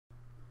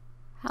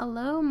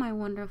Hello, my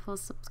wonderful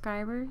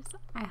subscribers.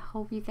 I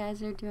hope you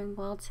guys are doing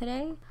well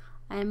today.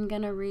 I'm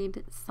going to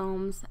read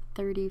Psalms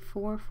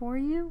 34 for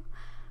you.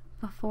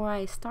 Before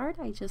I start,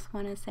 I just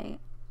want to say,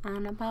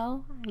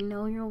 Annabelle, I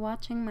know you're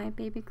watching, my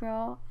baby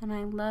girl, and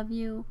I love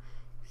you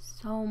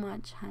so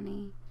much,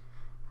 honey.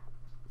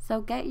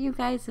 So get you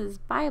guys'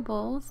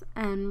 Bibles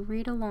and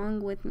read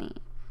along with me.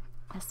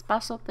 A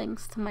special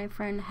thanks to my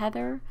friend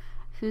Heather,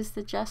 who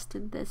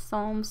suggested this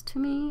Psalms to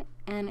me,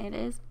 and it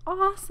is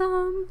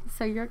awesome.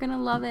 So you're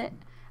gonna love it,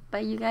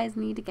 but you guys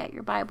need to get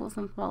your Bibles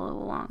and follow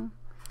along.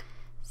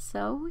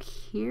 So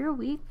here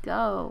we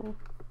go.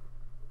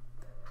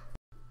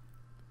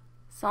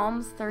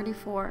 Psalms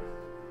 34.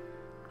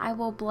 I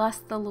will bless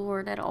the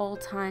Lord at all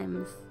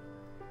times.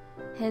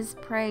 His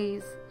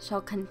praise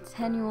shall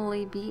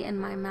continually be in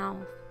my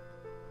mouth.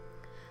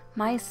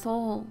 My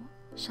soul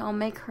shall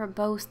make her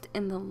boast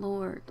in the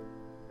Lord.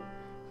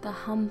 The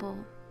humble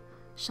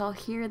shall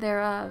hear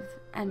thereof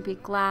and be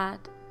glad.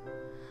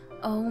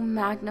 O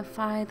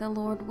magnify the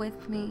Lord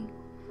with me,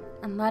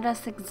 and let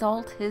us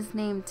exalt his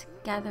name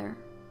together.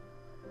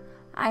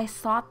 I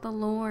sought the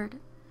Lord,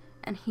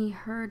 and he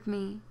heard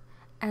me,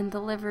 and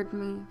delivered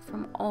me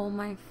from all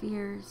my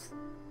fears.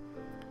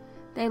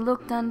 They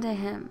looked unto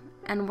him,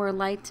 and were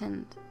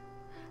lightened.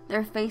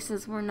 Their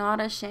faces were not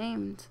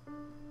ashamed.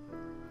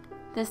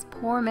 This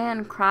poor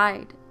man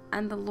cried,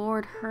 and the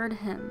Lord heard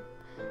him,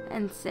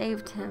 and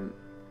saved him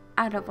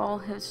out of all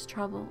his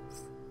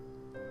troubles.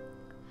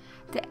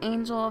 The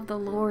angel of the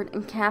Lord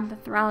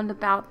encampeth round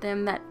about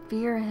them that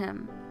fear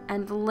him,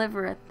 and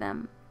delivereth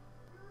them.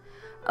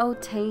 O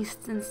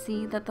taste and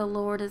see that the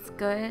Lord is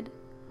good.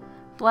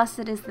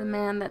 Blessed is the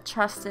man that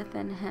trusteth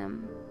in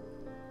him.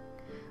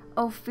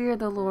 O fear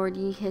the Lord,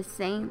 ye his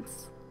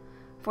saints,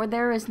 for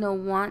there is no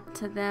want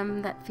to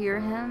them that fear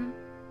him.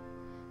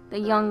 The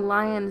young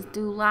lions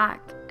do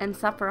lack and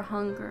suffer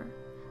hunger,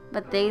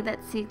 but they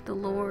that seek the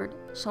Lord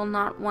shall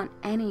not want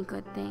any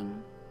good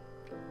thing.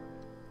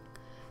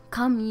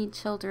 Come, ye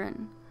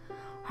children,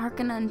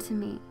 hearken unto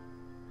me.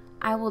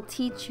 I will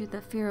teach you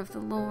the fear of the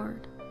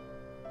Lord.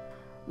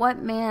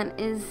 What man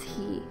is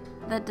he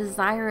that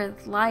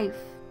desireth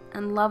life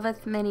and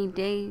loveth many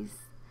days,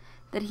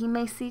 that he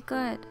may see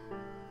good?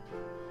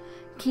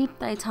 Keep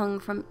thy tongue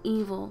from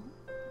evil,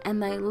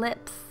 and thy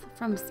lips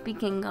from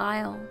speaking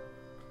guile.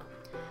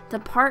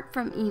 Depart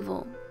from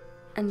evil,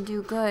 and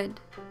do good.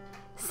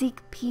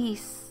 Seek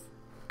peace,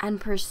 and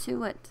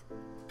pursue it.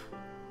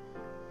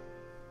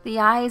 The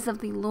eyes of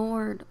the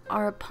Lord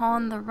are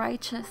upon the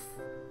righteous,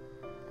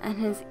 and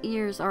his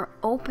ears are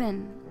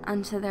open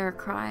unto their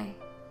cry.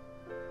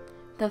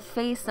 The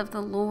face of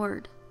the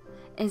Lord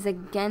is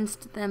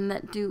against them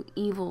that do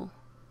evil,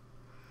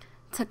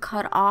 to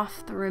cut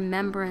off the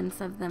remembrance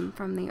of them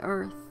from the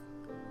earth.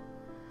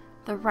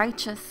 The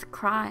righteous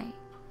cry,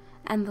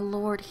 and the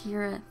Lord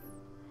heareth,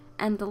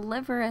 and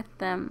delivereth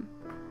them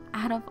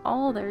out of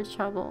all their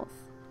troubles.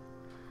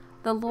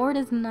 The Lord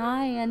is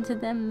nigh unto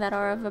them that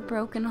are of a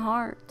broken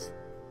heart,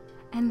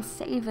 and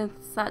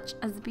saveth such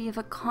as be of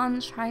a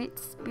contrite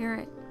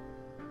spirit.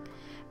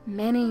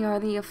 Many are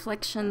the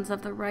afflictions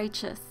of the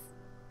righteous,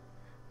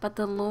 but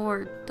the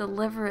Lord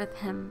delivereth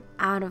him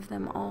out of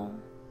them all.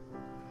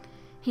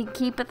 He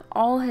keepeth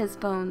all his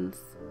bones,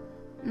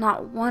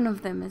 not one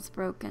of them is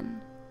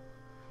broken.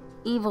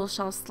 Evil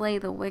shall slay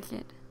the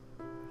wicked,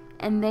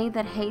 and they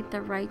that hate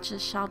the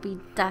righteous shall be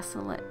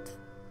desolate.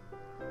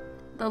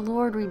 The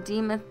Lord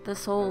redeemeth the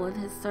soul of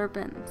his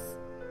servants,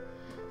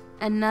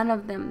 and none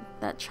of them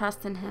that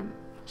trust in him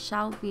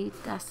shall be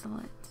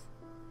desolate.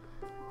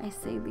 I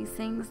say these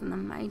things in the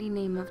mighty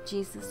name of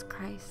Jesus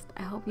Christ.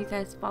 I hope you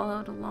guys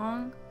followed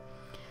along.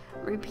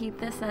 Repeat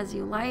this as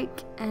you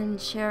like,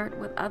 and share it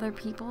with other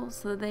people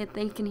so that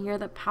they can hear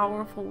the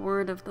powerful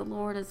word of the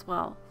Lord as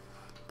well.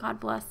 God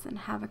bless and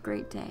have a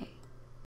great day.